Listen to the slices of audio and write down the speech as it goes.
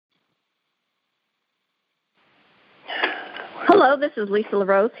Hello, this is Lisa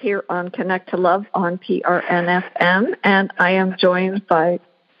LaRose here on Connect to Love on PRNFM, and I am joined by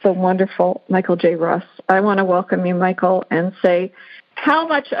the wonderful Michael J. Russ. I want to welcome you, Michael, and say how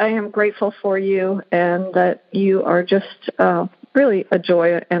much I am grateful for you and that you are just really a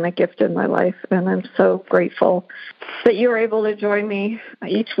joy and a gift in my life, and I'm so grateful that you're able to join me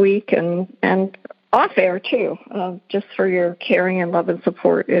each week and off air, too, just for your caring and love and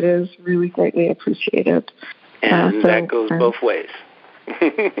support. It is really greatly appreciated. And that goes both ways.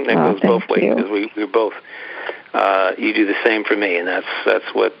 Goes both ways because we both. You do the same for me, and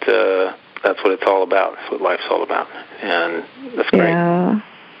that's what it's all about. That's what life's all about, and that's great.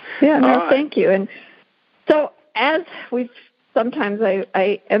 Yeah. Thank you. And so, as sometimes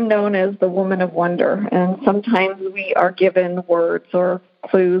I am known as the woman of wonder, and sometimes we are given words or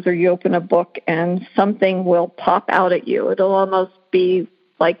clues, or you open a book and something will pop out at you. It'll almost be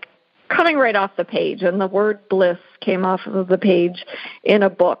like coming right off the page, and the word bliss came off of the page in a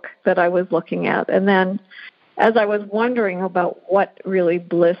book that I was looking at. And then as I was wondering about what really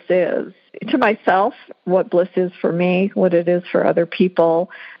bliss is, to myself, what bliss is for me, what it is for other people,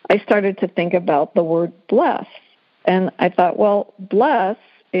 I started to think about the word bless. And I thought, well, bless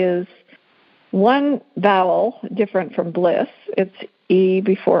is one vowel different from bliss. It's E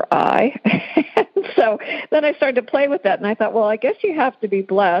before I. So then I started to play with that, and I thought, well, I guess you have to be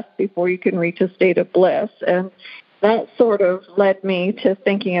blessed before you can reach a state of bliss. And that sort of led me to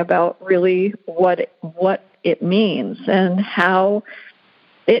thinking about really what it means and how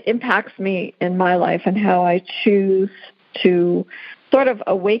it impacts me in my life and how I choose to sort of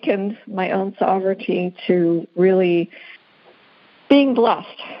awaken my own sovereignty to really being blessed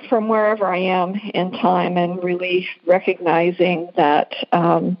from wherever I am in time, and really recognizing that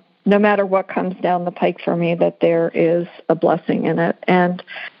no matter what comes down the pike for me, that there is a blessing in it. And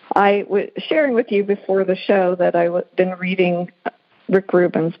I was sharing with you before the show that I've been reading Rick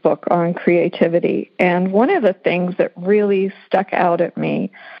Rubin's book on creativity. And one of the things that really stuck out at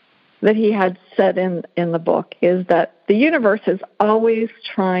me that he had said in the book is that the universe is always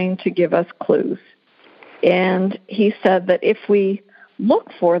trying to give us clues. And he said that if we look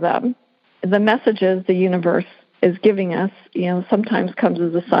for them, the messages the universe is giving us, sometimes comes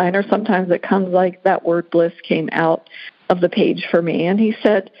as a sign, or sometimes it comes like that word bliss came out of the page for me. And he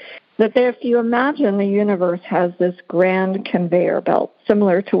said that if you imagine the universe has this grand conveyor belt,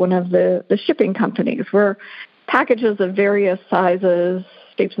 similar to one of the shipping companies, where packages of various sizes,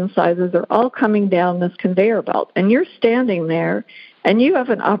 shapes and sizes are all coming down this conveyor belt. And you're standing there, and you have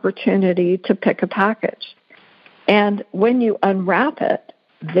an opportunity to pick a package. And when you unwrap it,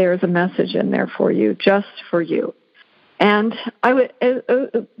 there's a message in there for you, just for you. And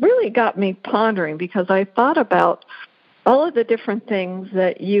it really got me pondering, because I thought about all of the different things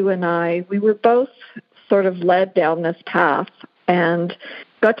that you and we were both sort of led down this path, and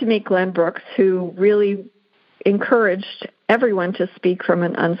got to meet Glenn Brooks, who really encouraged everyone to speak from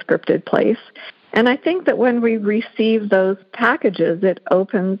an unscripted place. And I think that when we receive those packages, it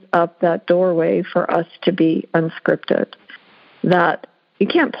opens up that doorway for us to be unscripted, that you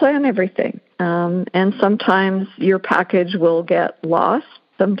can't plan everything. And sometimes your package will get lost.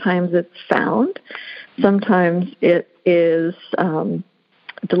 Sometimes it's found. Sometimes it is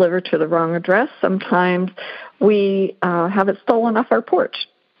delivered to the wrong address. Sometimes we have it stolen off our porch.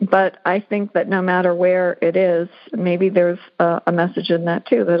 But I think that no matter where it is, maybe there's a message in that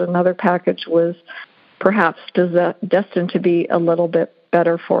too, that another package was perhaps destined to be a little bit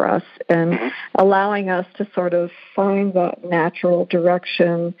better for us, and allowing us to sort of find that natural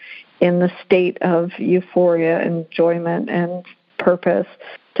direction in the state of euphoria, enjoyment, and purpose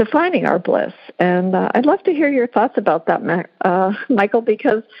to finding our bliss. And I'd love to hear your thoughts about that, Michael,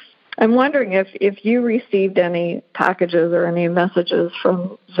 because I'm wondering if you received any packages or any messages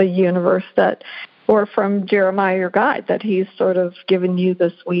from the universe or from Jeremiah, your guide, that he's sort of given you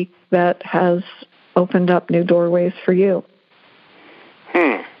this week that has opened up new doorways for you.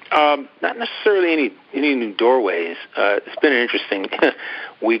 Not necessarily any new doorways. It's been an interesting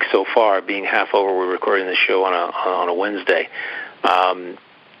week so far, being half over. We're recording this show on a Wednesday.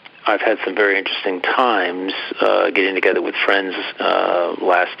 I've had some very interesting times getting together with friends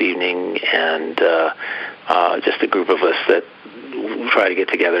last evening, and just a group of us that try to get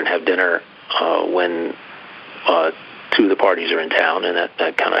together and have dinner when two of the parties are in town, and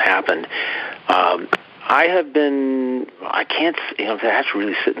that kind of happened. I have been, I have to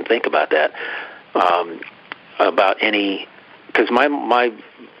really sit and think about that, about any, because my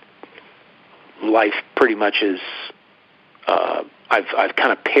life pretty much is, I've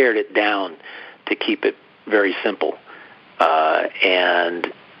kind of pared it down to keep it very simple,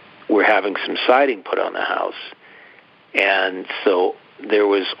 and we're having some siding put on the house, And so there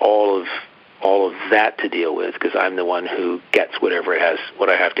was all of that to deal with, because I'm the one who gets what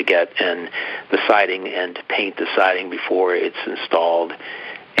I have to get, and the siding, and to paint the siding before it's installed.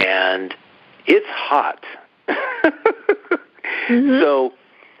 And it's hot. Mm-hmm. So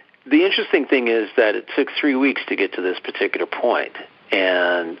the interesting thing is that it took 3 weeks to get to this particular point.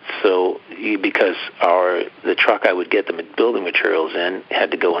 And so because the truck I would get the building materials in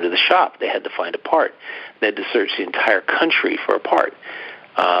had to go into the shop. They had to find a part. They had to search the entire country for a part,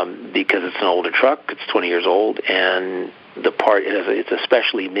 because it's an older truck. It's 20 years old, and the part, it's a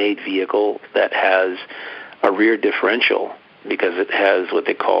specially made vehicle that has a rear differential, because it has what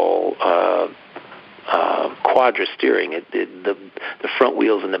they call quadra steering. The front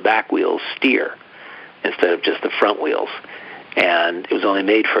wheels and the back wheels steer instead of just the front wheels. And it was only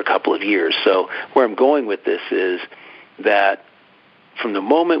made for a couple of years. So where I'm going with this is that from the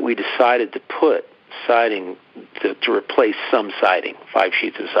moment we decided to put siding, to replace some siding, 5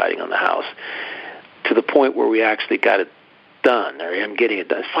 sheets of siding on the house, to the point where we actually got it done, or I'm getting it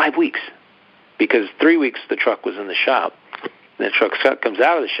done, 5 weeks. Because 3 weeks the truck was in the shop, and the truck comes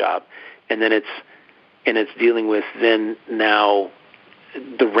out of the shop, and then it's dealing with, then now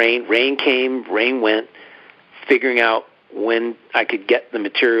the rain came, rain went, figuring out when I could get the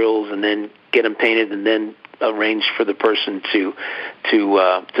materials and then get them painted, and then arrange for the person to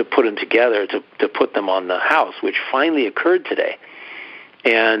put them together, to put them on the house, which finally occurred today.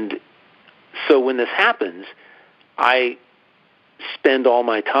 And so when this happens, I spend all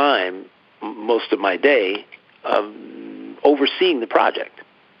my time, most of my day, overseeing the project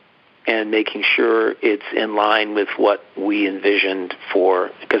and making sure it's in line with what we envisioned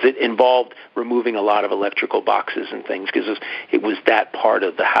for, because it involved removing a lot of electrical boxes and things, because it was that part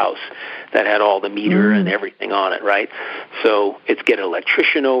of the house that had all the meter and everything on it, right? So it's get an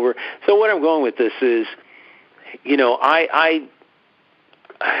electrician over. So what I'm going with this is,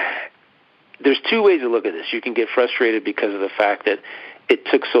 there's 2 ways to look at this. You can get frustrated because of the fact that it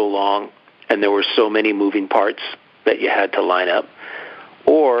took so long and there were so many moving parts that you had to line up,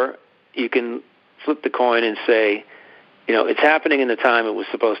 or you can flip the coin and say, it's happening in the time it was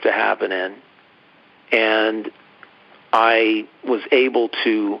supposed to happen in, and I was able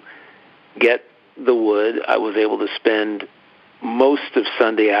to get the wood. I was able to spend most of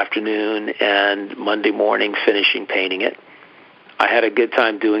Sunday afternoon and Monday morning finishing painting it. I had a good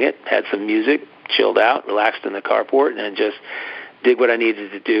time doing it, had some music, chilled out, relaxed in the carport, and just did what I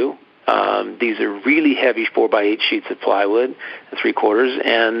needed to do. These are really heavy 4x8 sheets of plywood, 3/4,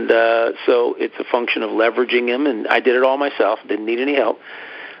 and so it's a function of leveraging them, and I did it all myself, didn't need any help.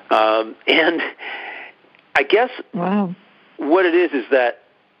 And I guess what it is that,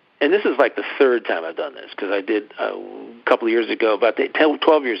 and this is like the 3rd time I've done this, because I did a couple of years ago, about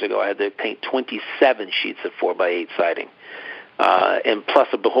 12 years ago, I had to paint 27 sheets of 4x8 siding, and plus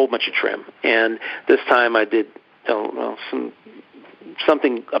a whole bunch of trim. And this time I did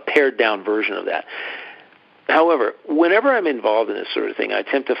a pared down version of that. However, whenever I'm involved in this sort of thing, I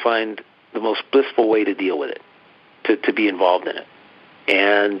attempt to find the most blissful way to deal with it, to be involved in it.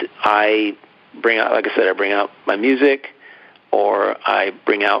 And I bring out, like I said, I bring out my music, or I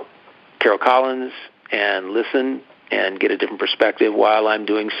bring out Carol Collins and listen and get a different perspective while I'm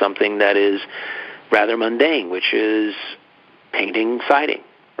doing something that is rather mundane, which is painting siding,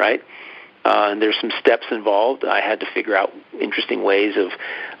 right? And there's some steps involved. I had to figure out interesting ways of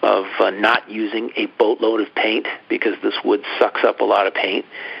not using a boatload of paint, because this wood sucks up a lot of paint.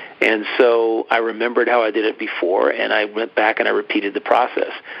 And so I remembered how I did it before, and I went back and I repeated the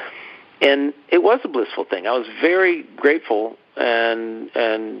process. And it was a blissful thing. I was very grateful and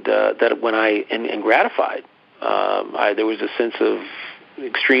that when and gratified. There was a sense of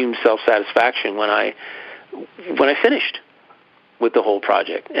extreme self-satisfaction when I finished with the whole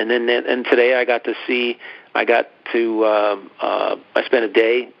project. And today I spent a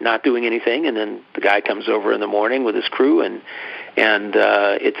day not doing anything, and then the guy comes over in the morning with his crew, and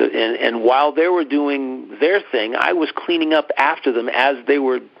while they were doing their thing, I was cleaning up after them as they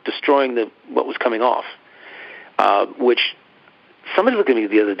were destroying what was coming off. Which somebody looked at me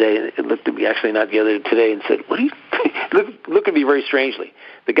the other day, and looked at me actually not the other today, and said, "What are you?" Looked at me very strangely.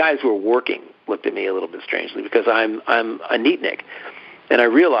 The guys who were working looked at me a little bit strangely, because I'm a neatnik, and I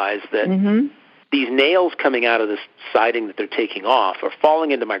realized that these nails coming out of this siding that they're taking off are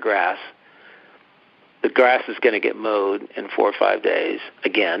falling into my grass. The grass is going to get mowed in 4 or 5 days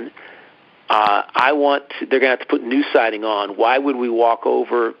again. They're going to have to put new siding on. Why would we walk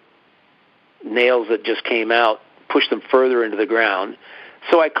over nails that just came out, push them further into the ground?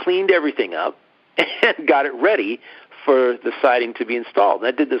 So I cleaned everything up and got it ready for the siding to be installed. And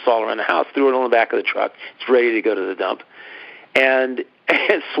I did this all around the house, threw it on the back of the truck. It's ready to go to the dump. And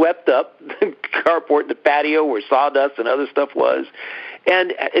it swept up the carport, the patio where sawdust and other stuff was.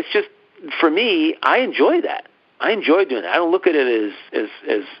 And it's just, for me, I enjoy that. I enjoy doing that. I don't look at it as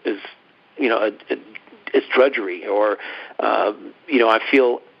as drudgery or, I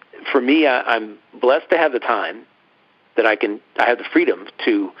feel, for me, I'm blessed to have the time that I have the freedom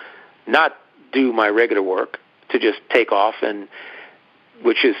to not do my regular work, to just take off, and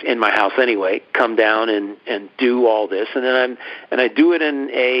which is in my house anyway, come down and do all this. And then I do it in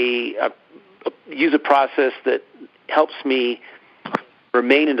use a process that helps me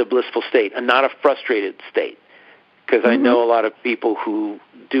remain in a blissful state and not a frustrated state. Because I know a lot of people who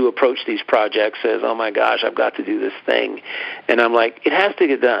do approach these projects as, oh my gosh, I've got to do this thing. And I'm like, it has to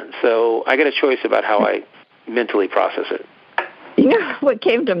get done. So I get a choice about how I mentally process it. You know, what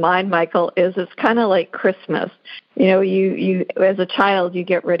came to mind, Michael, is it's kind of like Christmas. You as a child, you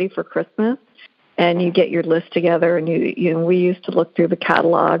get ready for Christmas, and you get your list together, and we used to look through the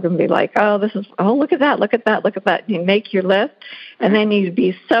catalog and be like, look at that, look at that, look at that. And you make your list, and then you'd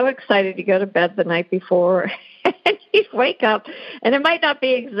be so excited to go to bed the night before, and you'd wake up, and it might not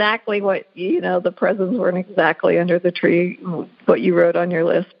be exactly what, the presents weren't exactly under the tree, what you wrote on your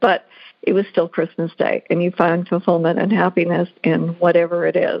list, but it was still Christmas Day, and you find fulfillment and happiness in whatever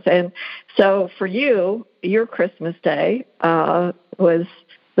it is. And so for you, your Christmas Day was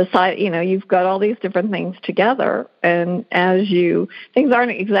you've got all these different things together, and things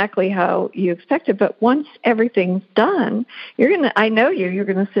aren't exactly how you expected, but once everything's done, you're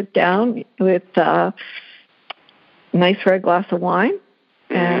gonna sit down with a nice red glass of wine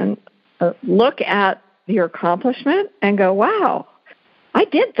and look at your accomplishment and go, wow, I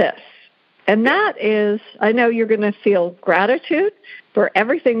did this. And that is, I know you're going to feel gratitude for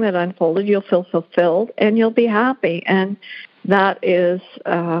everything that unfolded. You'll feel fulfilled, and you'll be happy. And that is,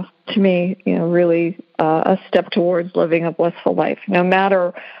 to me, really a step towards living a blissful life. No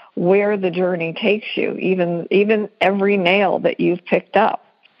matter where the journey takes you, even every nail that you've picked up,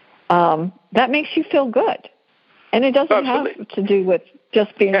 that makes you feel good. And it doesn't have to do with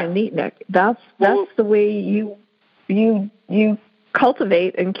just being a neatnik. That's the way you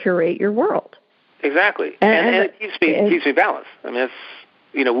cultivate and curate your world. Exactly, and it keeps me balanced. I mean, that's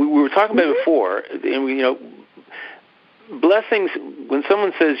we were talking about it before, and blessings. When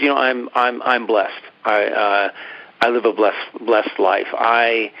someone says, I'm blessed. I live a blessed life.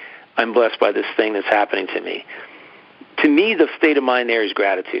 I'm blessed by this thing that's happening to me. To me, the state of mind there is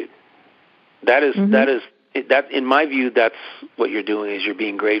gratitude. That is in my view. That's what you're doing. Is you're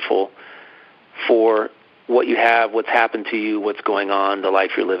being grateful for what you have, what's happened to you, what's going on, the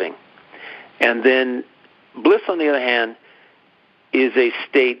life you're living. And then bliss, on the other hand, is a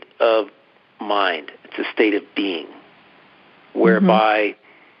state of mind. It's a state of being, whereby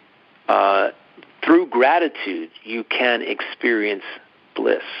through gratitude you can experience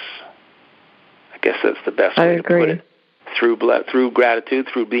bliss. I guess that's the best way to put it. Through gratitude,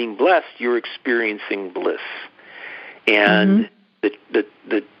 through being blessed, you're experiencing bliss. And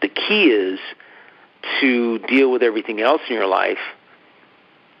the key is to deal with everything else in your life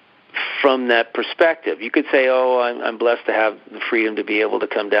from that perspective. You could say, I'm blessed to have the freedom to be able to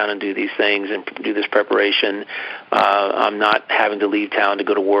come down and do these things and do this preparation. I'm not having to leave town to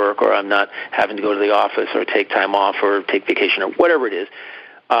go to work, or I'm not having to go to the office or take time off or take vacation or whatever it is.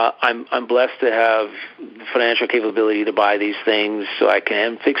 I'm blessed to have the financial capability to buy these things so I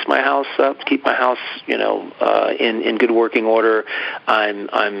can fix my house up, keep my house, in good working order.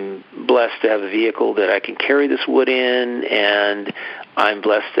 I'm blessed to have a vehicle that I can carry this wood in, and I'm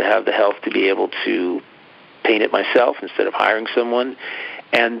blessed to have the health to be able to paint it myself instead of hiring someone.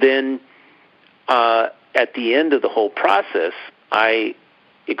 And then at the end of the whole process, I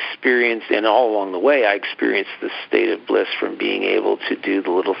experienced, and all along the way, I experienced the state of bliss from being able to do the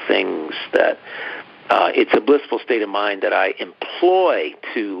little things that it's a blissful state of mind that I employ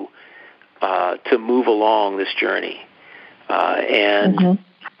to move along this journey. And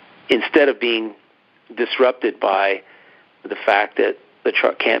instead of being disrupted by the fact that the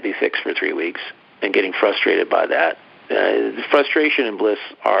truck can't be fixed for 3 weeks and getting frustrated by that, frustration and bliss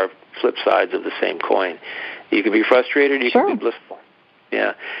are flip sides of the same coin. You can be frustrated, you can be blissful.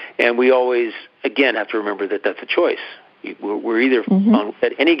 Yeah, and we always, again, have to remember that that's a choice. We're either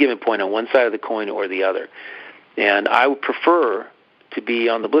at any given point on one side of the coin or the other. And I would prefer to be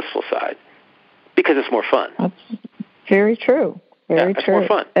on the blissful side because it's more fun. That's very true. Very true. It's more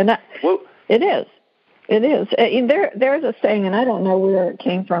fun. And it is. It is. There's a saying, and I don't know where it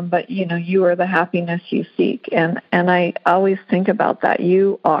came from, but, you are the happiness you seek. And I always think about that.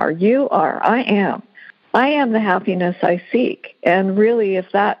 You are, I am I am the happiness I seek. And really, if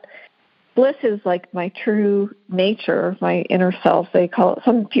that bliss is like my true nature, my inner self,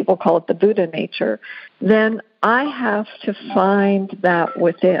 some people call it the Buddha nature, then I have to find that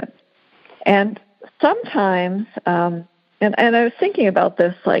within. And sometimes, and I was thinking about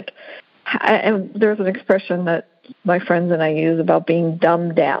this, and there's an expression that my friends and I use about being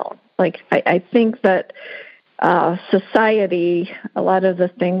dumbed down. I think that society, a lot of the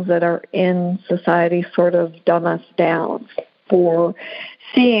things that are in society sort of dumb us down for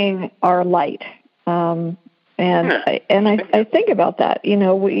seeing our light. I think about that.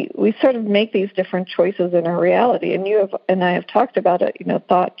 We sort of make these different choices in our reality, and you and I have talked about it.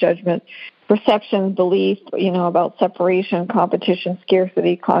 Thought, judgment, perception, belief. About separation, competition,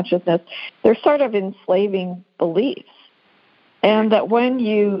 scarcity, consciousness. They're sort of enslaving beliefs, and that when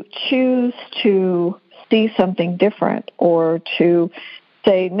you choose to see something different or to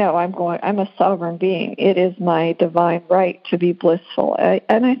say, no, I'm a sovereign being. It is my divine right to be blissful.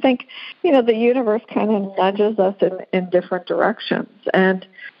 And I think, the universe kind of nudges us in different directions. And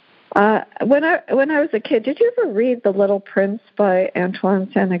when I was a kid, did you ever read The Little Prince by Antoine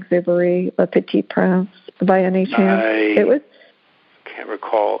Saint-Exupéry, Le Petit Prince, by any chance? I can't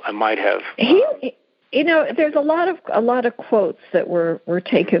recall. I might have. There's a lot of quotes that were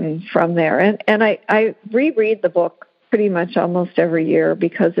taken from there. And I reread the book pretty much almost every year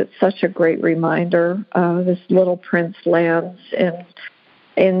because it's such a great reminder. This little prince lands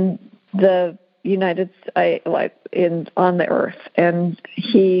in the on the earth, and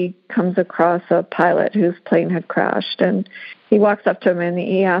he comes across a pilot whose plane had crashed, and he walks up to him and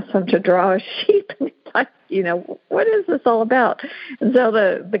he asks him to draw a sheep. And he's like, what is this all about? And so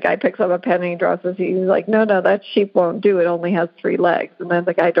the guy picks up a pen and he draws this. He's like, no, that sheep won't do. It only has 3 legs. And then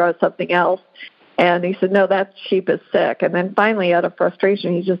the guy draws something else. And he said, no, that sheep is sick. And then finally, out of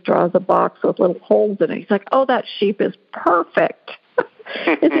frustration, he just draws a box with little holes in it. He's like, oh, that sheep is perfect.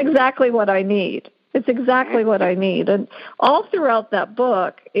 It's exactly what I need. It's exactly what I need. And all throughout that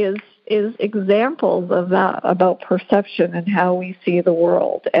book is examples of that, about perception and how we see the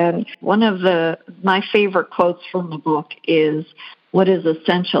world. And one of my favorite quotes from the book is, what is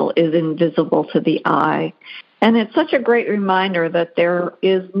essential is invisible to the eye. And it's such a great reminder that there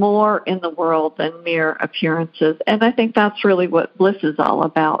is more in the world than mere appearances. And I think that's really what Bliss is all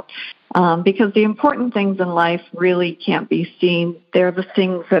about. Because the important things in life really can't be seen. They're the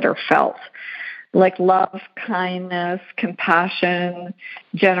things that are felt, like love, kindness, compassion,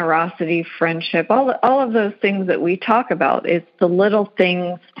 generosity, friendship, all of those things that we talk about. It's the little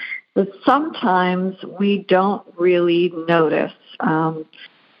things that sometimes we don't really notice.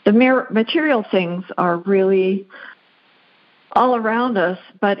 The material things are really all around us,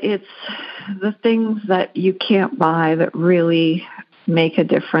 but it's the things that you can't buy that really make a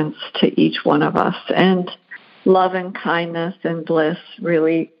difference to each one of us. And love and kindness and bliss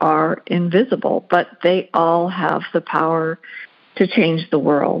really are invisible, but they all have the power to change the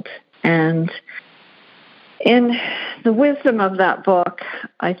world. And in the wisdom of that book,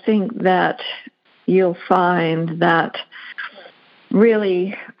 I think that you'll find that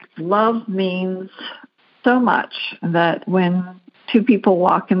really love means so much that when 2 people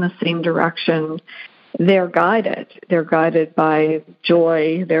walk in the same direction, they're guided. They're guided by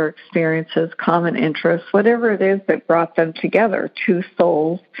joy, their experiences, common interests, whatever it is that brought them together. 2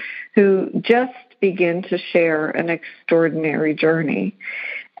 souls who just begin to share an extraordinary journey.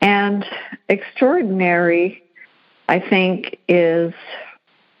 And extraordinary, I think, is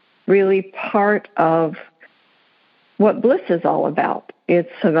really part of what bliss is all about. It's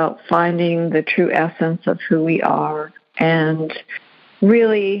about finding the true essence of who we are and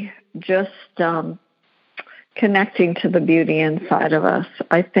really just connecting to the beauty inside of us.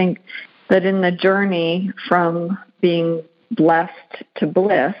 I think that in the journey from being blessed to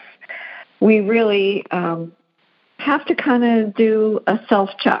bliss, we really have to kind of do a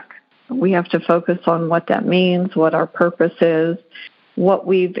self-check. We have to focus on what that means, what our purpose is, what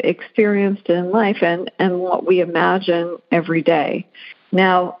we've experienced in life, and what we imagine every day.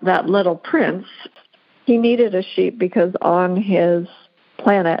 Now, that little prince, he needed a sheep because on his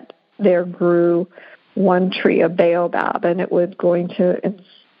planet there grew one tree, a baobab, and it was going to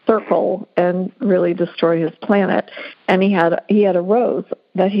encircle and really destroy his planet. And he had a rose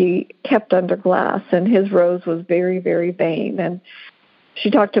that he kept under glass, and his rose was very, very vain. And she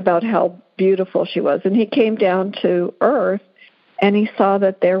talked about how beautiful she was. And he came down to Earth, and he saw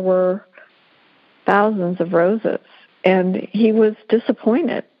that there were thousands of roses, and he was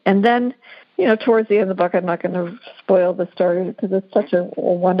disappointed. And then, towards the end of the book, I'm not going to spoil the story because it's such a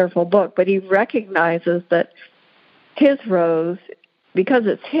wonderful book, but he recognizes that his rose, because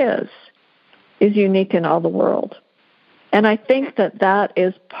it's his, is unique in all the world. And I think that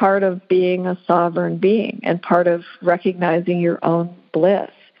is part of being a sovereign being and part of recognizing your own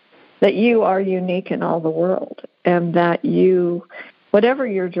bliss, that you are unique in all the world, and that you, whatever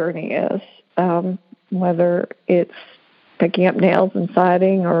your journey is, whether it's picking up nails and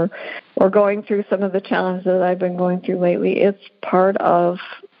siding or going through some of the challenges that I've been going through lately, it's part of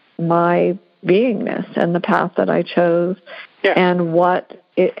my beingness and the path that I chose, and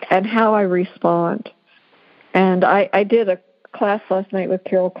and how I respond. And I did a class last night with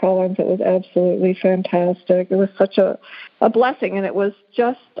Carol Collins. It was absolutely fantastic. It was such a blessing, and it was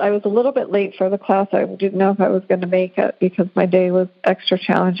I was a little bit late for the class. I didn't know if I was going to make it because my day was extra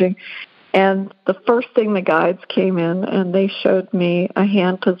challenging. And the first thing the guides came in, and they showed me a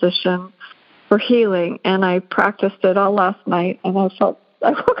hand position for healing, and I practiced it all last night, and I woke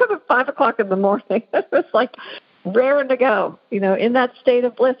up at 5 o'clock in the morning. It was like raring to go, in that state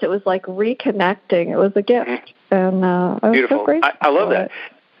of bliss. It was like reconnecting. It was a gift, and I was beautiful. So grateful. I love that.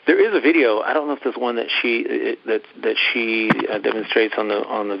 There is a video. I don't know if there's one that she demonstrates on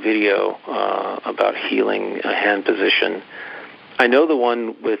the video about healing a hand position. I know the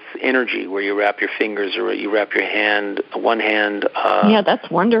one with energy where you wrap your fingers or you wrap your one hand. Yeah, that's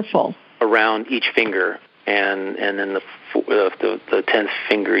wonderful. Around each finger, and then the 10th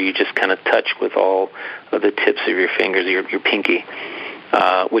finger you just kind of touch with all of the tips of your fingers, your pinky,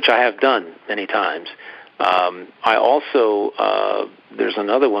 which I have done many times. I also, there's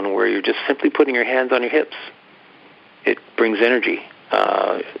another one where you're just simply putting your hands on your hips. It brings energy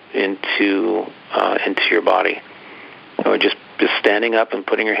into your body. Or just standing up and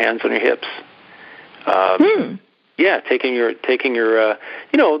putting your hands on your hips. Yeah, taking your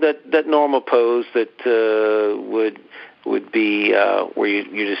that normal pose that would be where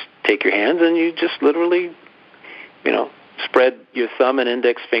you just take your hands and you just literally spread your thumb and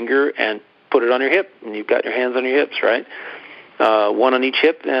index finger and put it on your hip, and you've got your hands on your hips, right? One on each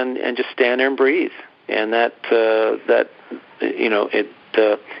hip, and just stand there and breathe, and that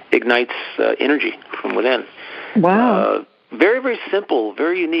ignites energy from within. Wow. Very, very simple,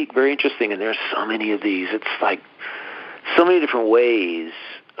 very unique, very interesting, and there's so many of these. It's like so many different ways.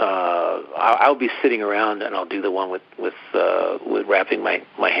 I'll be sitting around, and I'll do the one with wrapping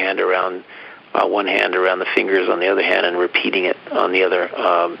my hand around one hand around the fingers on the other hand, and repeating it on the other.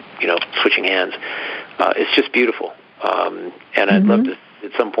 Switching hands. It's just beautiful, and I'd love to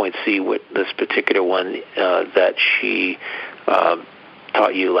at some point see what this particular one that she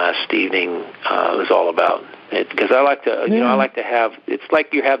taught you last evening was all about. Because I like to, I like to have. It's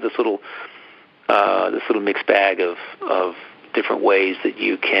like you have this little mixed bag of different ways that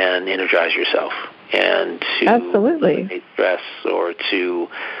you can energize yourself and to eliminate stress or to,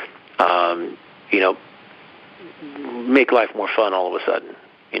 make life more fun all of a sudden.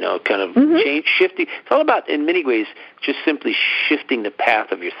 Kind of shifting. It's all about, in many ways, just simply shifting the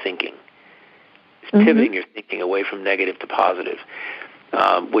path of your thinking. It's pivoting your thinking away from negative to positive.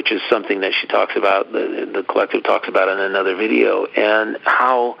 Which is something that she talks about, the collective talks about in another video, and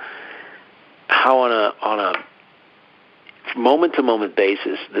how on a moment-to-moment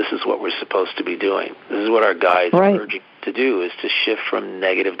basis, this is what we're supposed to be doing. This is what our guides are urging to do, is to shift from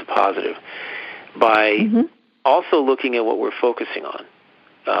negative to positive by also looking at what we're focusing on.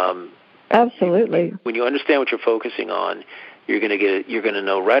 Absolutely. When you understand what you're focusing on, you're going to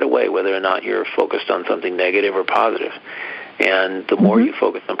know right away whether or not you're focused on something negative or positive. And the more you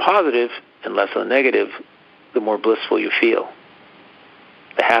focus on positive and less on negative, the more blissful you feel.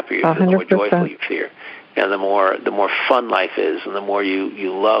 The happier you feel, the more joyful you feel. And the more fun life is, and the more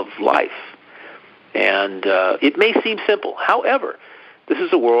you love life. And it may seem simple. However, this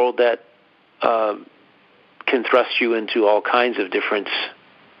is a world that can thrust you into all kinds of different,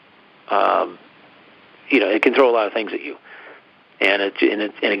 it can throw a lot of things at you. And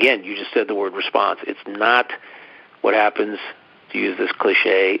again, you just said the word response. It's not what happens, to use this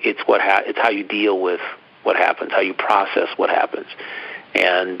cliche. It's how you deal with what happens, how you process what happens.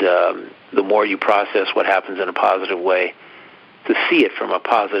 And the more you process what happens in a positive way, to see it from a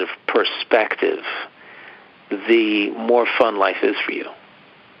positive perspective, the more fun life is for you,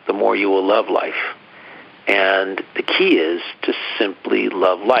 the more you will love life. And the key is to simply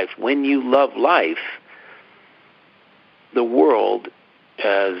love life. When you love life, the world,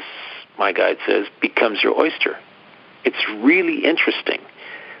 as my guide says, becomes your oyster. It's really interesting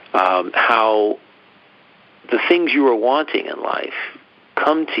how the things you are wanting in life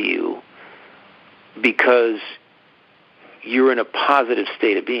come to you because you're in a positive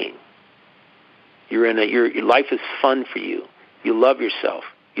state of being. Your life is fun for you. You love yourself.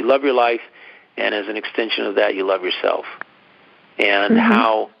 You love your life, and as an extension of that, you love yourself. And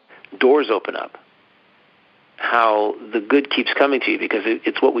how doors open up, how the good keeps coming to you, because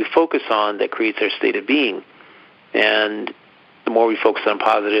it's what we focus on that creates our state of being. And the more we focus on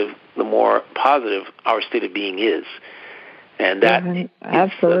positive, the more positive our state of being is. And that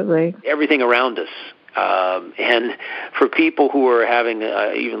absolutely everything around us. And for people who are having,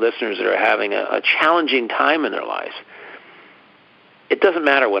 even listeners that are having a challenging time in their lives, it doesn't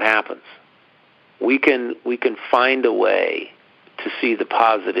matter what happens. We can find a way to see the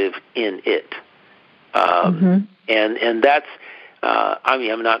positive in it. And that's,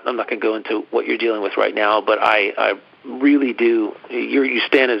 I'm not going to go into what you're dealing with right now, but I really do. You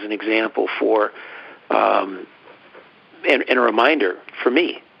stand as an example for, and a reminder for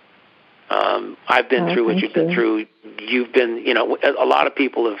me. I've been through what you've been through. You've been, a lot of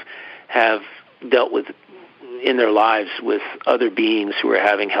people have dealt with in their lives with other beings who are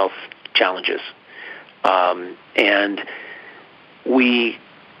having health challenges. And we,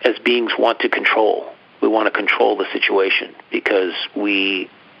 as beings, want to control. We want to control the situation because we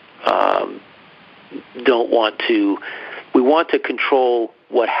don't want to. We want to control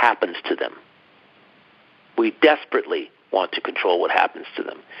what happens to them. We desperately want to control what happens to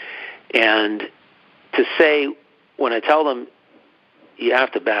them. And to say, when I tell them you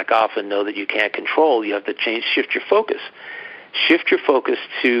have to back off and know that you can't control, you have to shift your focus. Shift your focus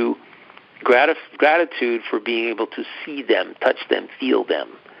to gratitude for being able to see them, touch them, feel them,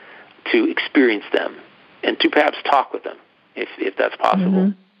 to experience them, and to perhaps talk with them, if that's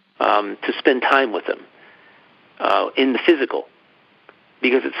possible, to spend time with them in the physical.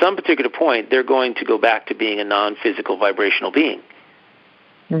 Because at some particular point, they're going to go back to being a non-physical vibrational being.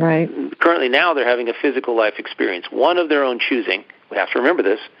 Right. Currently now they're having a physical life experience, one of their own choosing. We have to remember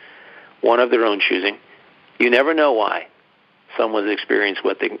this, one of their own choosing. You never know why someone's experienced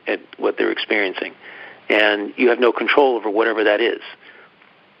what they're experiencing. And you have no control over whatever that is.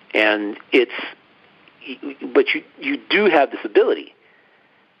 And but you do have this ability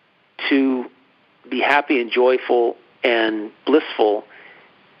to be happy and joyful and blissful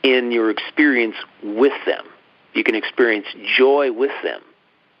in your experience with them. You can experience joy with them.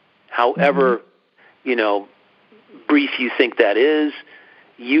 However, brief you think that is,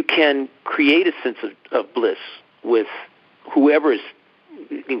 you can create a sense of bliss with whoever is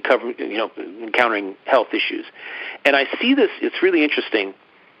encountering health issues. And I see this, it's really interesting,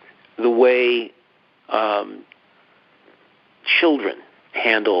 the way children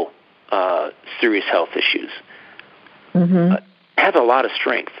handle serious health issues. Have a lot of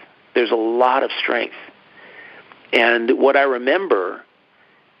strength. There's a lot of strength. And what I remember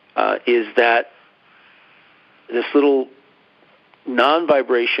is that this little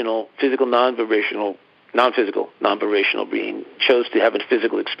non-vibrational being chose to have a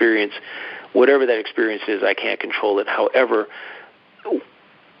physical experience. Whatever that experience is, I can't control it. However,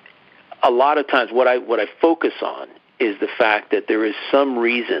 a lot of times what I focus on is the fact that there is some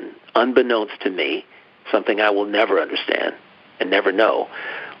reason, unbeknownst to me, something I will never understand and never know,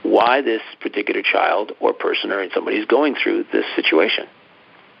 why this particular child or person or somebody is going through this situation,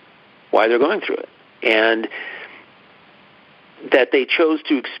 why they're going through it. And that they chose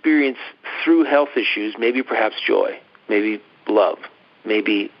to experience through health issues, maybe perhaps joy, maybe love,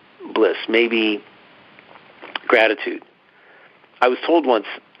 maybe bliss, maybe gratitude. I was told once,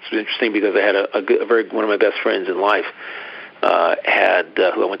 it's interesting because I had one of my best friends in life, who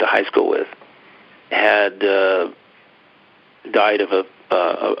I went to high school with, had died of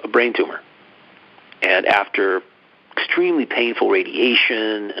a brain tumor. And after extremely painful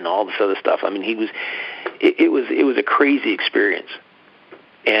radiation and all this other stuff, I mean, it was a crazy experience.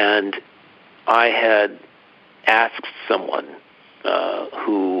 And I had asked someone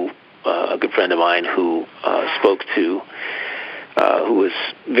a good friend of mine who spoke to, who was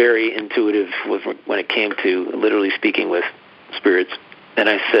very intuitive when it came to literally speaking with spirits. And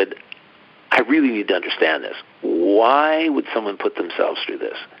I said, I really need to understand this. Why would someone put themselves through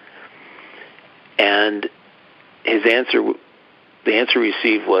this? And the answer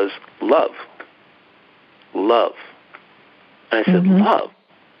received was love. Love. And I said, love?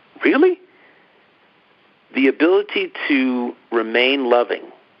 Really? The ability to remain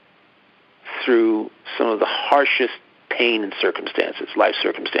loving through some of the harshest pain and circumstances, life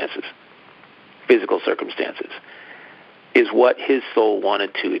circumstances, physical circumstances, is what his soul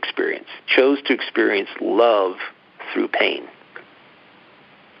wanted to experience. Chose to experience love through pain.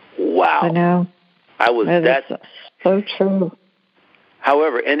 Wow. I know. That's so true.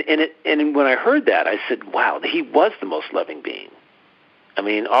 However, and when I heard that, I said, wow, he was the most loving being. I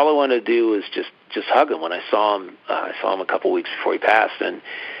mean, all I wanted to do was just hug him. When I saw him a couple weeks before he passed, and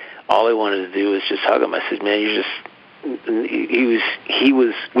all I wanted to do was just hug him. I said, man,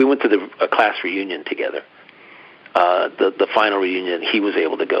 we went to a class reunion together. The final reunion he was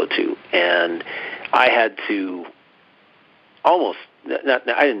able to go to, and I had to almost,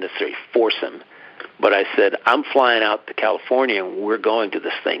 I didn't necessarily force him, but I said, I'm flying out to California and we're going to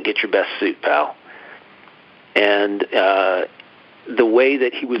this thing. Get your best suit, pal. And the way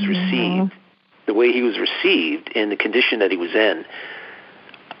that he was received, in the condition that he was in,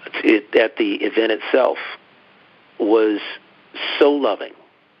 at the event itself, was so loving.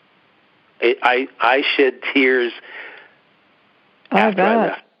 I shed tears after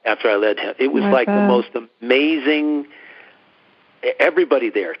I led him. It was like the most amazing.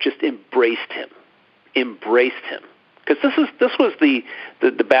 Everybody there just embraced him, because this was the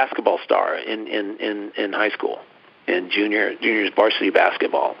basketball star in high school, in juniors varsity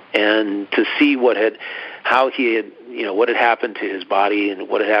basketball, and to see what had happened to his body and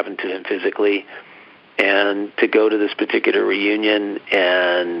what had happened to him physically. And to go to this particular reunion,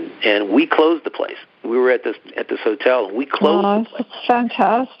 and we closed the place. We were at this hotel, and we closed the place. It's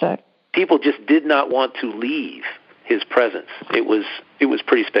fantastic. People just did not want to leave his presence. It was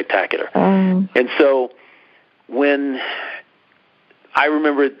pretty spectacular. And so when I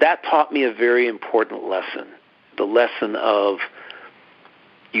remember, that taught me a very important lesson, the lesson of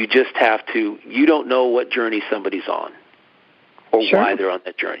you don't know what journey somebody's on or why they're on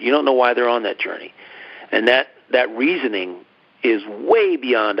that journey. You don't know why they're on that journey. And that reasoning is way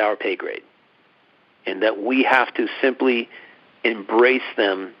beyond our pay grade, and that we have to simply embrace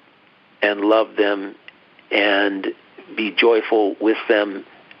them and love them and be joyful with them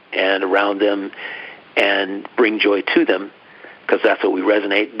and around them and bring joy to them, because that's what we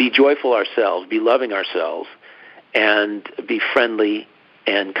resonate. Be joyful ourselves, be loving ourselves, and be friendly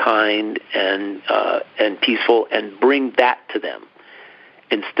and kind and peaceful, and bring that to them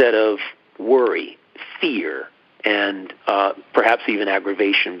instead of worry, fear, and perhaps even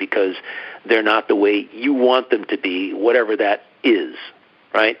aggravation because they're not the way you want them to be, whatever that is,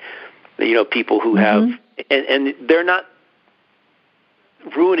 right? People who have, and they're not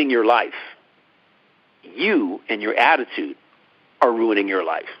ruining your life. You and your attitude are ruining your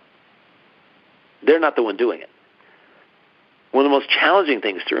life. They're not the one doing it. One of the most challenging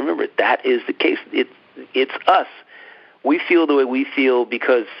things to remember, that is the case. It's us. We feel the way we feel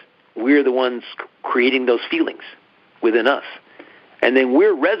because we're the ones creating those feelings within us. And then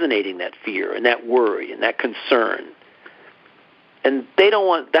we're resonating that fear and that worry and that concern. And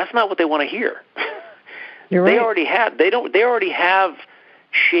that's not what they want to hear. You're right. They already have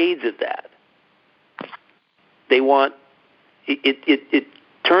shades of that. They want, it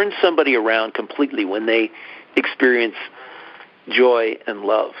turns somebody around completely when they experience joy and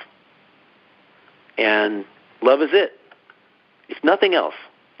love. And love is it. If nothing else,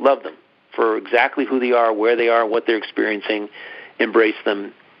 love them for exactly who they are, where they are, what they're experiencing. Embrace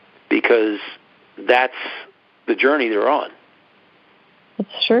them, because that's the journey they're on.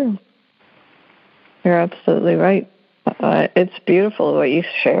 It's true. You're absolutely right. It's beautiful what you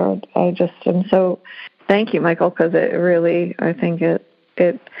shared. I just am so, thank you, Michael, because it really, I think it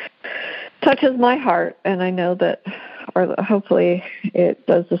touches my heart, and I know that hopefully it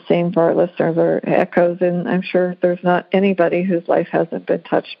does the same for our listeners, or echoes, and I'm sure there's not anybody whose life hasn't been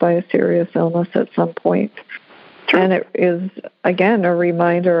touched by a serious illness at some point. True. And it is, again, a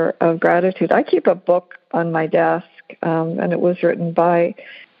reminder of gratitude. I keep a book on my desk, and it was written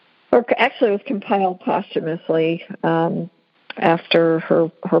it was compiled posthumously after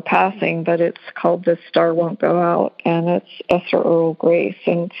her passing, but it's called This Star Won't Go Out, and it's Esther Earl Grace.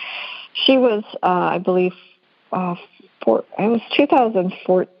 And she was, I believe, it was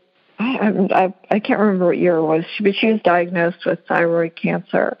 2004. I can't remember what year it was, but she was diagnosed with thyroid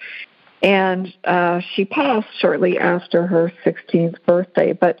cancer. And she passed shortly after her 16th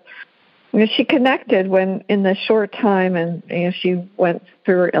birthday. But she connected when, in the short time, and she went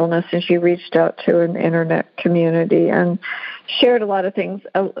through her illness, and she reached out to an internet community and shared a lot of things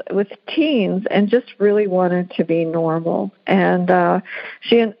with teens, and just really wanted to be normal. And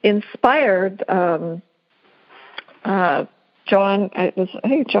she inspired John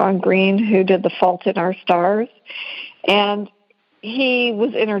Green, who did The Fault in Our Stars, and he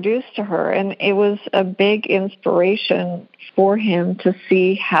was introduced to her, and it was a big inspiration for him to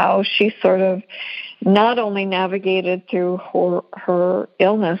see how she sort of not only navigated through her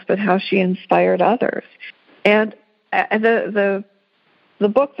illness, but how she inspired others. And the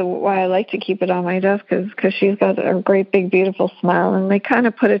book, why I like to keep it on my desk, is because she's got a great, big, beautiful smile, and they kind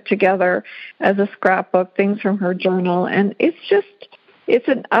of put it together as a scrapbook, things from her journal, and it's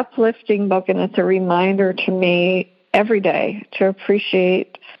an uplifting book, and it's a reminder to me every day to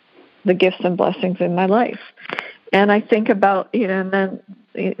appreciate the gifts and blessings in my life. And I think about, and then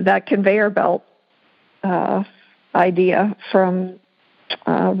that conveyor belt idea from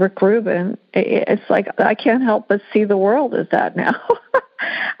Rick Rubin. It's like I can't help but see the world as that now.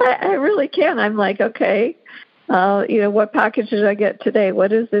 I really can. I'm like, okay, what package did I get today?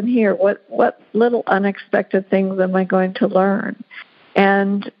 What is in here? What little unexpected things am I going to learn?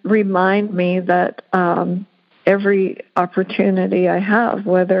 And remind me that every opportunity I have,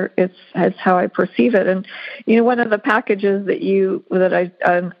 whether it's how I perceive it. And, one of the packages that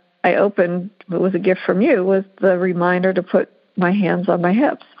I opened, was a gift from you, was the reminder to put my hands on my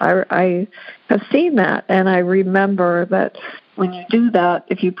hips. I have seen that, and I remember that when you do that,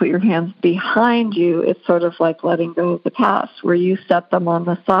 if you put your hands behind you, it's sort of like letting go of the past, where you set them on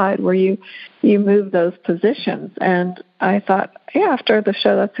the side, where you move those positions. And I thought, yeah, after the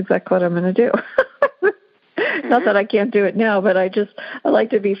show, that's exactly what I'm going to do. Not that I can't do it now, but I like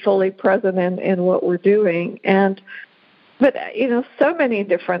to be fully present in what we're doing. But so many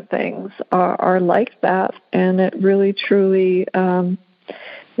different things are like that, and it really, truly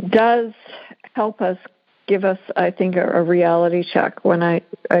does help us, give us, I think, a reality check when I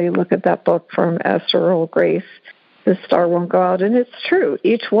look at that book from Esther Earl Grace, The Star Won't Go Out. And it's true.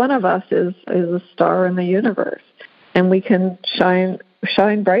 Each one of us is a star in the universe, and we can shine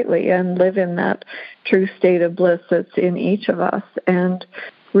brightly and live in that true state of bliss that's in each of us, and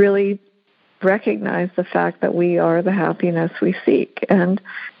really recognize the fact that we are the happiness we seek. And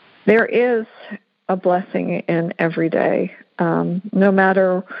there is a blessing in every day, no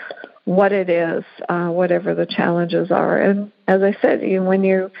matter what it is, whatever the challenges are. And as I said, when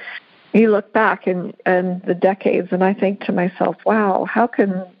you look back and the decades, and I think to myself, wow, how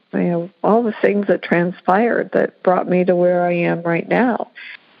can all the things that transpired that brought me to where I am right now?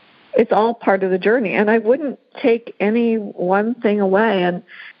 It's all part of the journey, and I wouldn't take any one thing away.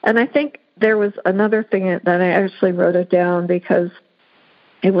 And I think there was another thing that I actually wrote it down because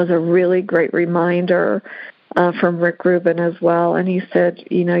it was a really great reminder from Rick Rubin as well. And he said,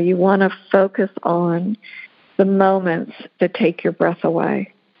 you want to focus on the moments that take your breath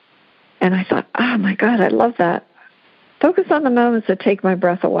away. And I thought, oh my God, I love that. Focus on the moments that take my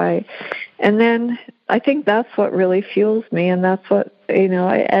breath away. And then I think that's what really fuels me. And that's what,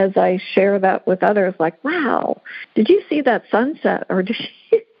 as I share that with others, like, wow, did you see that sunset? Or did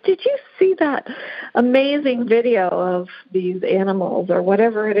you see that amazing video of these animals, or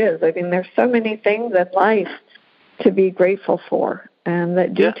whatever it is? I mean, there's so many things in life to be grateful for, and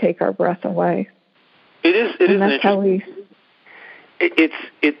that do take our breath away. It is. It and is. That's how we.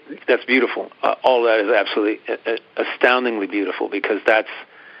 That's beautiful. All that is absolutely astoundingly beautiful, because that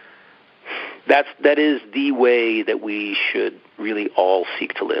is the way that we should really all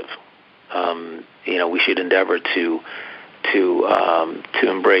seek to live. We should endeavor to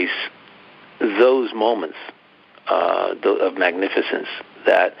embrace those moments of magnificence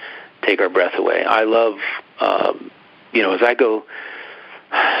that take our breath away. I love, as I go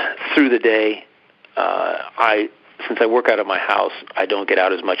through the day, since I work out of my house, I don't get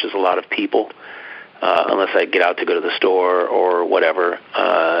out as much as a lot of people, unless I get out to go to the store or whatever.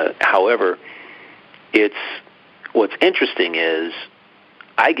 However, what's interesting is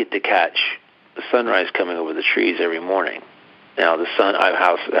I get to catch the sunrise coming over the trees every morning. Now,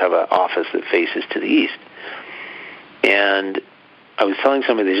 I have an office that faces to the east, and I was telling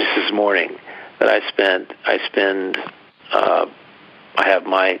somebody just this morning that I have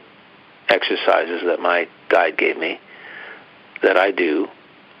my exercises that my guide gave me that I do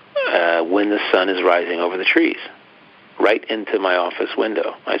when the sun is rising over the trees, right into my office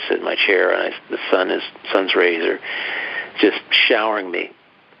window. I sit in my chair, and the sun's rays are just showering my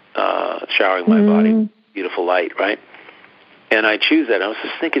body, beautiful light, right? And I choose that. I was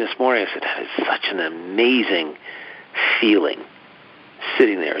just thinking this morning, I said, it's such an amazing feeling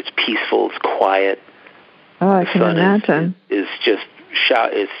sitting there. It's peaceful, it's quiet. Oh, I can imagine. Is just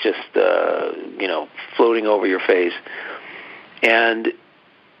floating over your face. And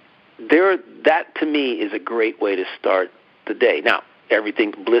that to me is a great way to start the day. Now,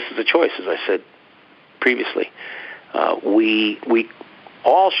 bliss is a choice, as I said previously. We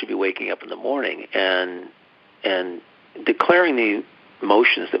all should be waking up in the morning and declaring the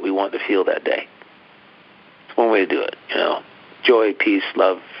emotions that we want to feel that day. It's one way to do it. Joy, peace,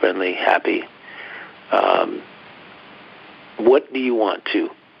 love, friendly, happy. What do you want to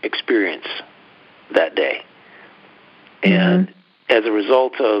experience that day? And as a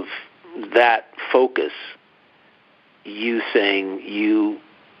result of that focus, you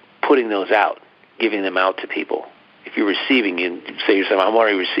putting those out, giving them out to people. If you're receiving, you say to yourself, I'm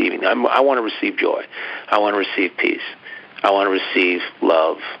already receiving. I want to receive joy. I want to receive peace. I want to receive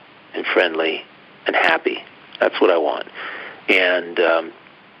love and friendly and happy. That's what I want. And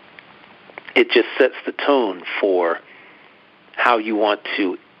it just sets the tone for how you want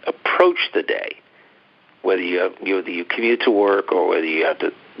to approach the day, whether you commute to work or whether you have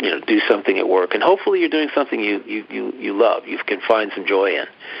to do something at work. And hopefully you're doing something you love, you can find some joy in,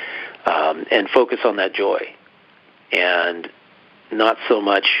 and focus on that joy, and not so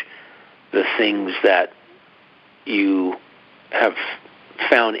much the things that you have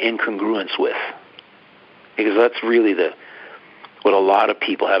found incongruence with, because that's really what a lot of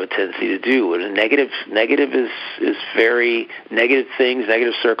people have a tendency to do. And negative is very negative things,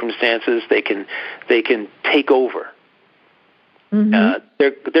 negative circumstances. They can take over. Mm-hmm.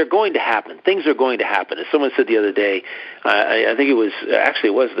 They're going to happen. Things are going to happen. As someone said the other day, I think it was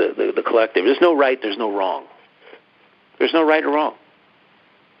the collective. There's no right. There's no wrong. There's no right or wrong.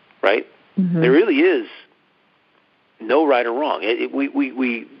 Right? Mm-hmm. There really is no right or wrong.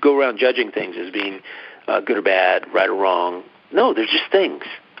 We go around judging things as being good or bad, right or wrong. No, they're just things.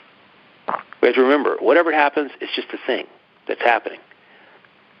 We have to remember, whatever happens, it's just a thing that's happening.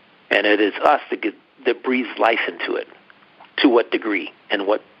 And it is us that breathes life into it. To what degree, and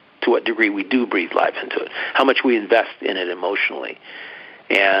to what degree we do breathe life into it. How much we invest in it emotionally.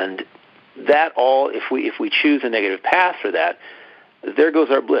 And that all, if we choose a negative path for that, there goes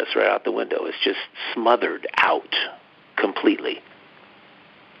our bliss right out the window. It's just smothered out completely.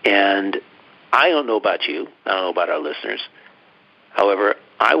 And I don't know about you. I don't know about our listeners. However,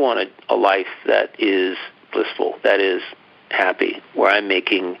 I want a life that is blissful, that is happy, where I'm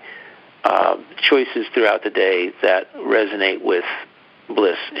making choices throughout the day that resonate with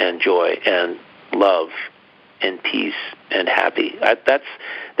bliss and joy and love and peace and happy.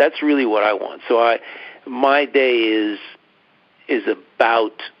 That's really what I want. So my day is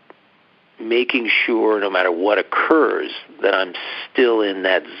about making sure, no matter what occurs, that I'm still in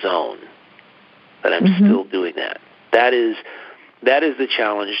that zone, that I'm mm-hmm. still doing that. That is the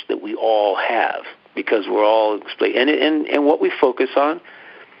challenge that we all have, because we're all and what we focus on,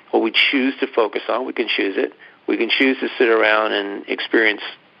 what we choose to focus on, we can choose it. We can choose to sit around and experience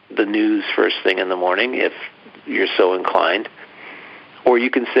the news first thing in the morning if you're so inclined. Or you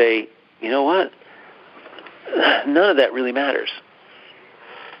can say, you know what? None of that really matters.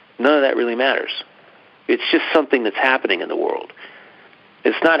 None of that really matters. It's just something that's happening in the world.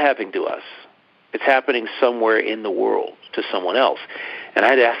 It's not happening to us. It's happening somewhere in the world to someone else. And I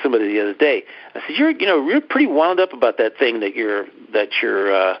had to ask somebody the other day. I said, "You're pretty wound up about that thing that you're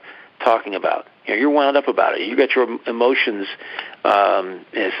talking about. You're wound up about it. You got your emotions."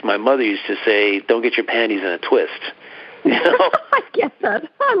 As my mother used to say, "Don't get your panties in a twist." I get that.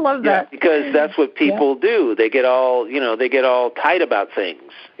 I love that. Because that's what people do. They get all tight about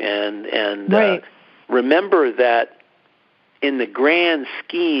things, and right. Remember that in the grand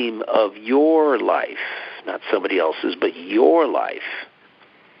scheme of your life, not somebody else's, but your life,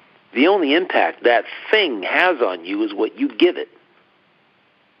 the only impact that thing has on you is what you give it.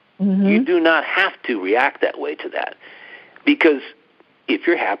 Mm-hmm. You do not have to react that way to that. Because if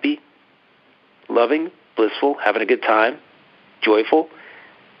you're happy, loving, blissful, having a good time, joyful,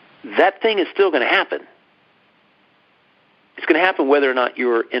 that thing is still going to happen. It's going to happen whether or not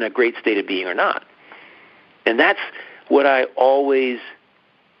you're in a great state of being or not. And that's what I always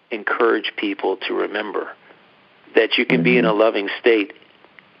encourage people to remember, that you can mm-hmm. be in a loving state.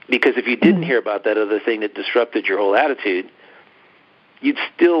 Because if you didn't mm-hmm. hear about that other thing that disrupted your whole attitude, you'd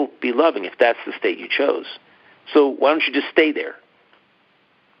still be loving if that's the state you chose. So why don't you just stay there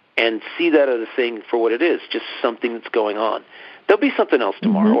and see that other thing for what it is, just something that's going on. There'll be something else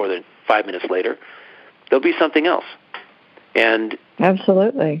tomorrow, mm-hmm. or then 5 minutes later, there'll be something else. And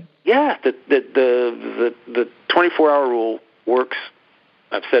absolutely. Yeah, the 24-hour rule works.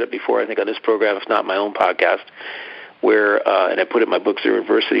 I've said it before, I think, on this program, if not my own podcast, where, and I put it in my book, Zero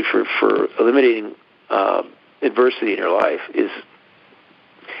Adversity, for eliminating adversity in your life, is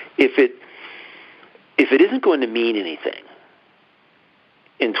if it isn't going to mean anything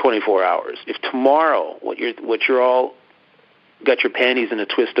in 24 hours, if tomorrow what you're all got your panties in a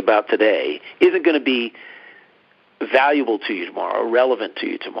twist about today isn't going to be valuable to you tomorrow, relevant to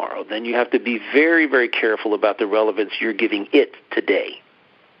you tomorrow, then you have to be very, very careful about the relevance you're giving it today.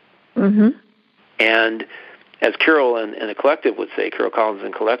 Mm-hmm. And as Carol and the Collective would say, Carol Collins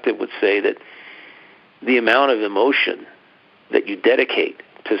and Collective would say that the amount of emotion that you dedicate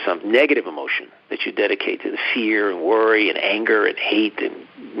to some negative emotion, that you dedicate to the fear and worry and anger and hate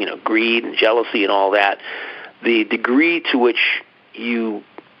and greed and jealousy and all that, the degree to which you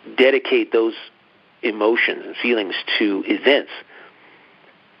dedicate those emotions and feelings to events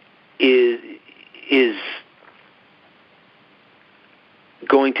is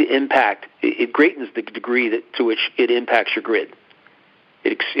going going to impact, it greatens the degree to which it impacts your grid.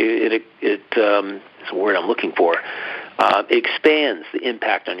 It's a word I'm looking for. It expands the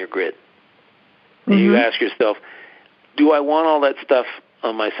impact on your grid. And you ask yourself, do I want all that stuff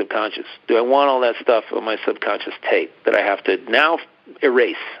on my subconscious? Do I want all that stuff on my subconscious tape that I have to now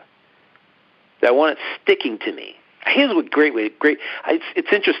erase? Do I want it sticking to me? Here's what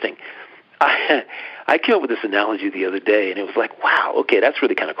it's interesting. I came up with this analogy the other day, and it was like, wow, okay, that's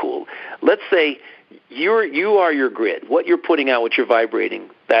really kind of cool. Let's say you are your grid. What you're putting out, what you're vibrating,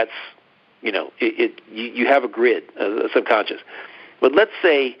 that's, you have a grid, a subconscious. But let's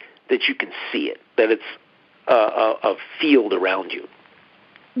say that you can see it, that it's a field around you.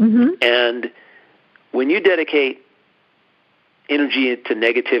 Mm-hmm. And when you dedicate energy to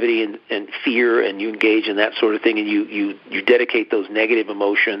negativity and fear, and you engage in that sort of thing, and you dedicate those negative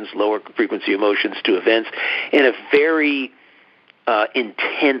emotions, lower frequency emotions, to events in a very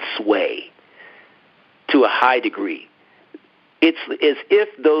intense way, to a high degree, it's as if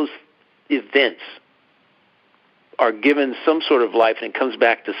those events are given some sort of life, and it comes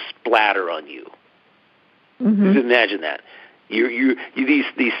back to splatter on you. Mm-hmm. Just imagine that.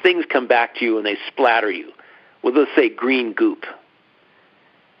 These things come back to you and they splatter you with, let's say, green goop.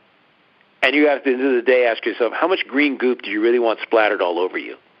 And you have to, at the end of the day, ask yourself, how much green goop do you really want splattered all over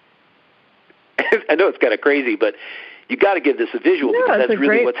you? I know it's kind of crazy, but you got to give this a visual, because that's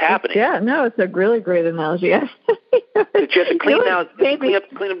really what's happening. Yeah, no, it's a really great analogy. That you have to clean up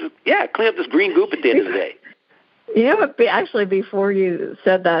this green goop at the end of the day. Actually, before you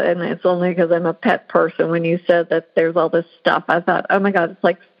said that, and it's only because I'm a pet person, when you said that there's all this stuff, I thought, oh my God, it's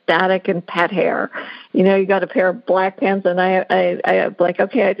like static and pet hair. You got a pair of black pants, and I like,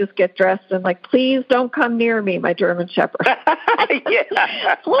 okay, I just get dressed and like, please don't come near me, my German Shepherd.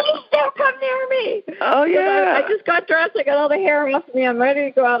 Yeah. Please don't come near me. Oh, yeah. I just got dressed. I got all the hair off me. I'm ready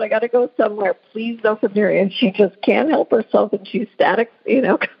to go out. I got to go somewhere. Please don't come near me. And she just can't help herself, and she's static,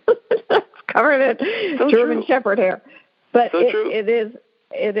 covered in German Shepherd hair. But it is.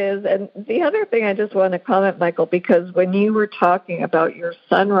 And the other thing I just want to comment, Michael, because when you were talking about your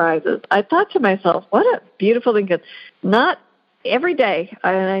sunrises, I thought to myself, what a beautiful thing. Not every day,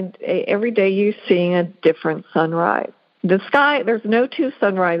 every day you're seeing a different sunrise. The sky, there's no two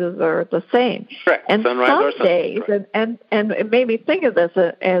sunrises are the same. Correct. And sunrise some days, and it made me think of this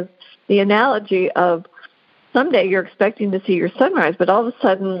as the analogy of someday you're expecting to see your sunrise, but all of a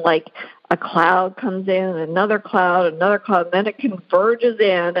sudden, like, a cloud comes in, another cloud, and then it converges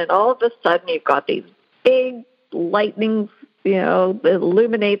in, and all of a sudden you've got these big lightnings, that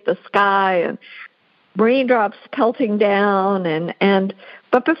illuminate the sky, and raindrops pelting down,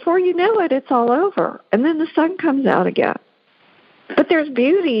 but before you know it, it's all over, and then the sun comes out again. But there's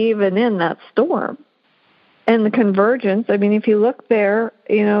beauty even in that storm. And the convergence, I mean, if you look there,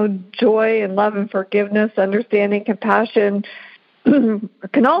 joy and love and forgiveness, understanding, compassion,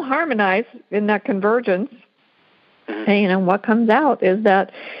 can all harmonize in that convergence. Mm-hmm. And what comes out is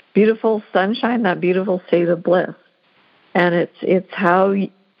that beautiful sunshine, that beautiful state of bliss. And it's how,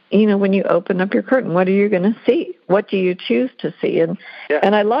 when you open up your curtain, what are you going to see? What do you choose to see? And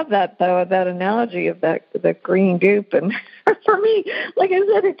I love that, though, that analogy of the green goop. And for me, like I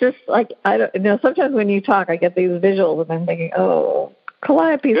said, it just, like, I don't, sometimes when you talk, I get these visuals, and I'm thinking, oh,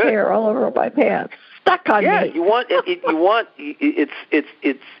 Calliope's hair all over my pants. Stuck on me. Yeah,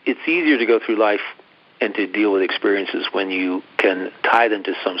 it's easier to go through life and to deal with experiences when you can tie them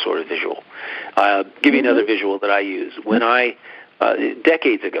to some sort of visual. Give you another visual that I use. When I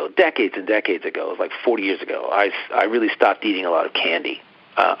decades and decades ago, like 40 years ago, I really stopped eating a lot of candy.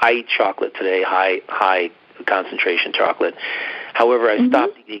 I eat chocolate today, high concentration chocolate. However, I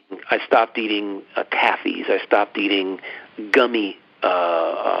stopped eating taffies. I stopped eating gummy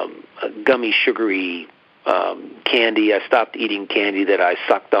sugary candy. I stopped eating candy that I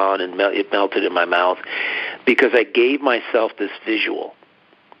sucked on and it melted in my mouth, because I gave myself this visual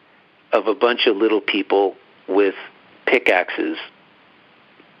of a bunch of little people with pickaxes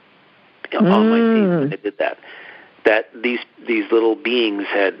on my teeth when I did that. That these little beings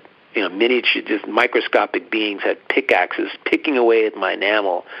had, miniature, just microscopic beings had pickaxes picking away at my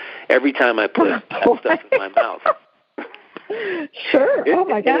enamel every time I put that stuff in my mouth. Sure. Oh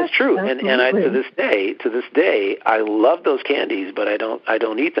my gosh. It's true. And to this day, I love those candies, but I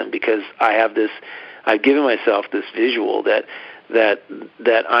don't eat them, because I've given myself this visual that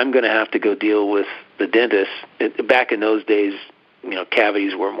I'm going to have to go deal with the dentist. Back in those days,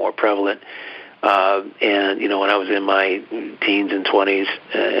 cavities were more prevalent. And when I was in my teens and 20s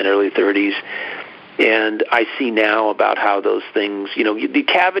and early 30s, and I see now about how those things, the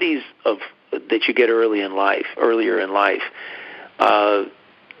cavities that you get earlier in life,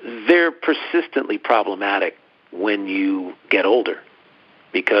 they're persistently problematic when you get older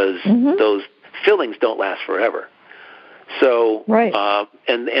because those fillings don't last forever. So,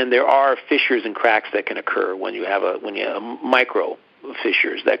 and there are fissures and cracks that can occur when you have micro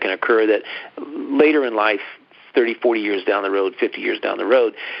fissures that can occur that later in life, 30, 40 years down the road, 50 years down the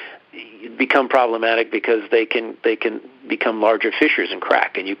road, become problematic because they can become larger fissures and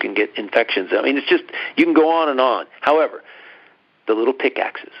crack, and you can get infections. I mean, it's just, you can go on and on. However, the little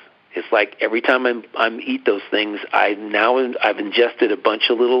pickaxes, it's like every time I'm eat those things, I've ingested a bunch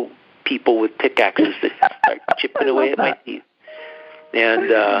of little people with pickaxes that start chipping away at my teeth. And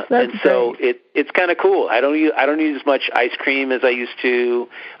so it's kind of cool. I don't use as much ice cream as I used to,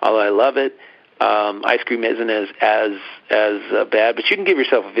 although I love it. Ice cream isn't as bad, but you can give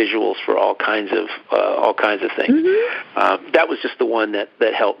yourself visuals for all kinds of things. That was just the one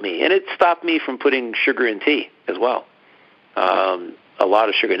that helped me, and it stopped me from putting sugar in tea as well. A lot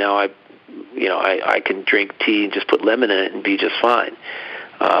of sugar. Now I can drink tea and just put lemon in it and be just fine.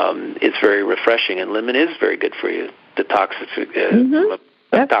 It's very refreshing, and lemon is very good for you, from a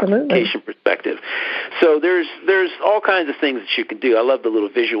detoxification perspective. So there's all kinds of things that you can do. I love the little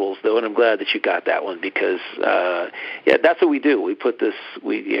visuals, though, and I'm glad that you got that one because, that's what we do. We put this.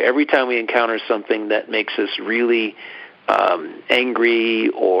 Every time we encounter something that makes us really angry,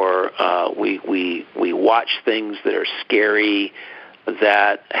 or we watch things that are scary,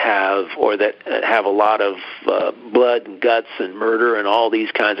 that have a lot of blood and guts and murder and all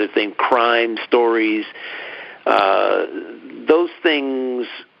these kinds of things, crime stories. Those things,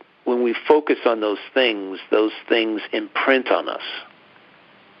 when we focus on those things imprint on us.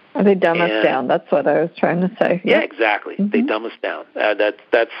 They dumb us down. That's what I was trying to say. Yeah, exactly. They dumb us down.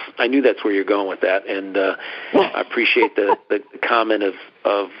 I knew that's where you're going with that, and I appreciate the comment of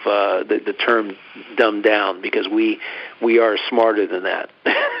the term "dumb down" because we are smarter than that.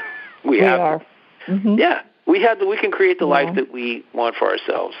 we are. Yeah, we can create the life that we want for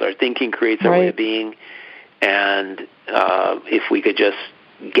ourselves. Our thinking creates our way of being, and if we could just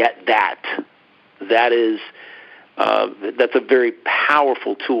get that is. That's a very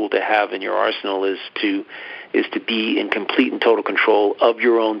powerful tool to have in your arsenal is to be in complete and total control of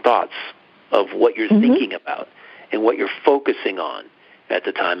your own thoughts, of what you're thinking about and what you're focusing on at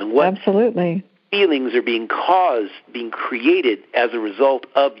the time, and what feelings are being created as a result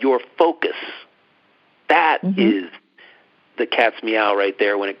of your focus. That is the cat's meow right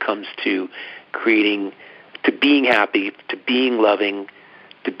there when it comes to being happy, to being loving,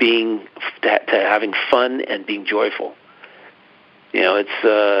 to having fun and being joyful.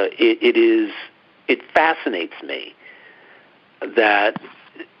 It fascinates me that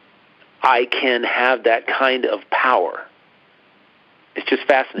I can have that kind of power. It's just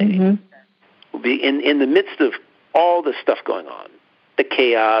fascinating. In the midst of all the stuff going on, the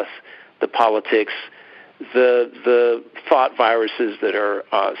chaos, the politics, the thought viruses that are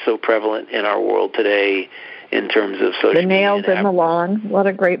so prevalent in our world today, in terms of social media. The nails in the lawn. What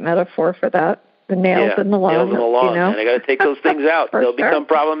a great metaphor for that. The nails in the lawn. Nails in the lawn. And I got to take those things out. They'll become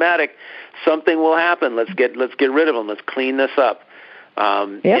problematic. Something will happen. Let's get rid of them. Let's clean this up.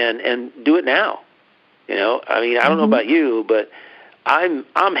 And do it now. I mean, I don't know about you, but I'm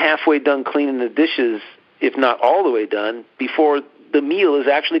halfway done cleaning the dishes, if not all the way done, before the meal is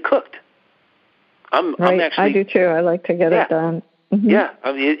actually cooked. I'm actually. I do too. I like to get it done. Yeah,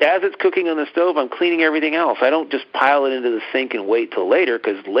 I mean, as it's cooking on the stove, I'm cleaning everything else. I don't just pile it into the sink and wait till later,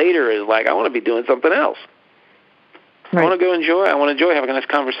 because later is like, I want to be doing something else. I want to go enjoy. I want to enjoy having a nice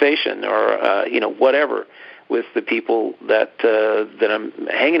conversation, or whatever, with the people that I'm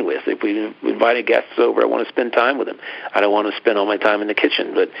hanging with. If we invited guests over, I want to spend time with them. I don't want to spend all my time in the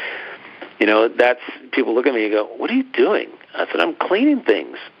kitchen. But that's, people look at me and go, "What are you doing?" I said, "I'm cleaning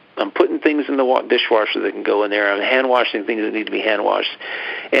things. I'm putting things in the dishwasher that can go in there. I'm hand washing things that need to be hand washed."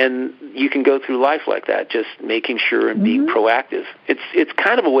 And you can go through life like that, just making sure and being proactive. It's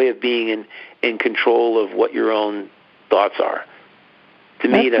kind of a way of being in control of what your own thoughts are. To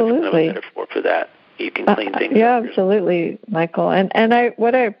me, that's kind of a metaphor for that. You can clean things up. Absolutely, Michael. And I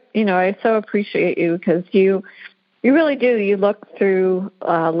so appreciate you, because you really do. You look through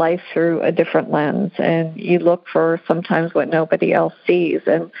life through a different lens, and you look for sometimes what nobody else sees.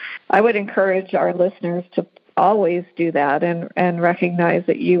 And I would encourage our listeners to always do that and recognize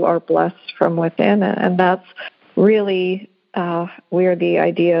that you are blessed from within. And that's really where the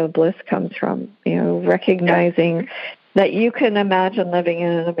idea of bliss comes from, recognizing that you can imagine living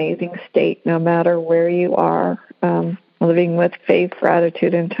in an amazing state no matter where you are, living with faith,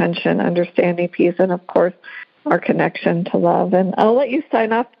 gratitude, intention, understanding, peace, and, of course, our connection to love. And I'll let you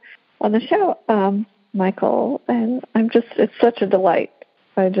sign up on the show, Michael. And it's such a delight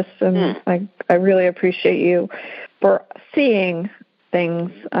I just I really appreciate you for seeing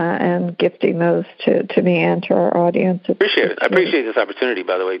things and gifting those to me and to our audience. Appreciate it. I appreciate this opportunity,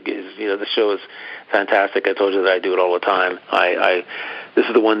 by the way, because the show is fantastic. I told you that I do it all the time. This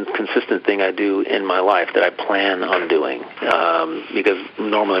is the one consistent thing I do in my life that I plan on doing, because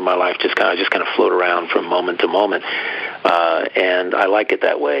normally my life just kind of float around from moment to moment, and I like it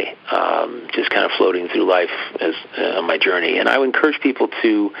that way, just kind of floating through life as on my journey. And I would encourage people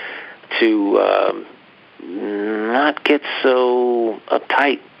to not get so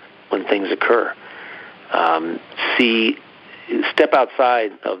uptight when things occur. Step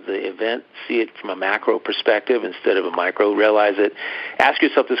outside of the event, see it from a macro perspective instead of a micro, realize it. Ask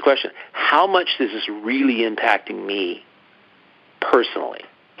yourself this question: how much is this really impacting me personally?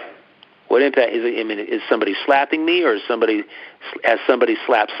 What impact is it? I mean, is somebody slapping me, or has somebody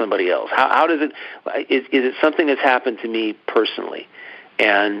slapped somebody else? How does it? Is it something that's happened to me personally?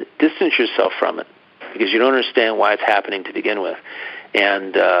 And distance yourself from it, because you don't understand why it's happening to begin with.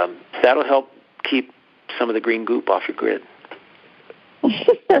 And that'll help keep some of the green goop off your grid.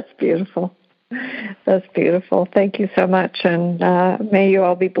 That's beautiful. That's beautiful. Thank you so much. And may you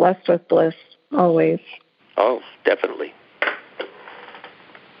all be blessed with bliss always. Oh, definitely.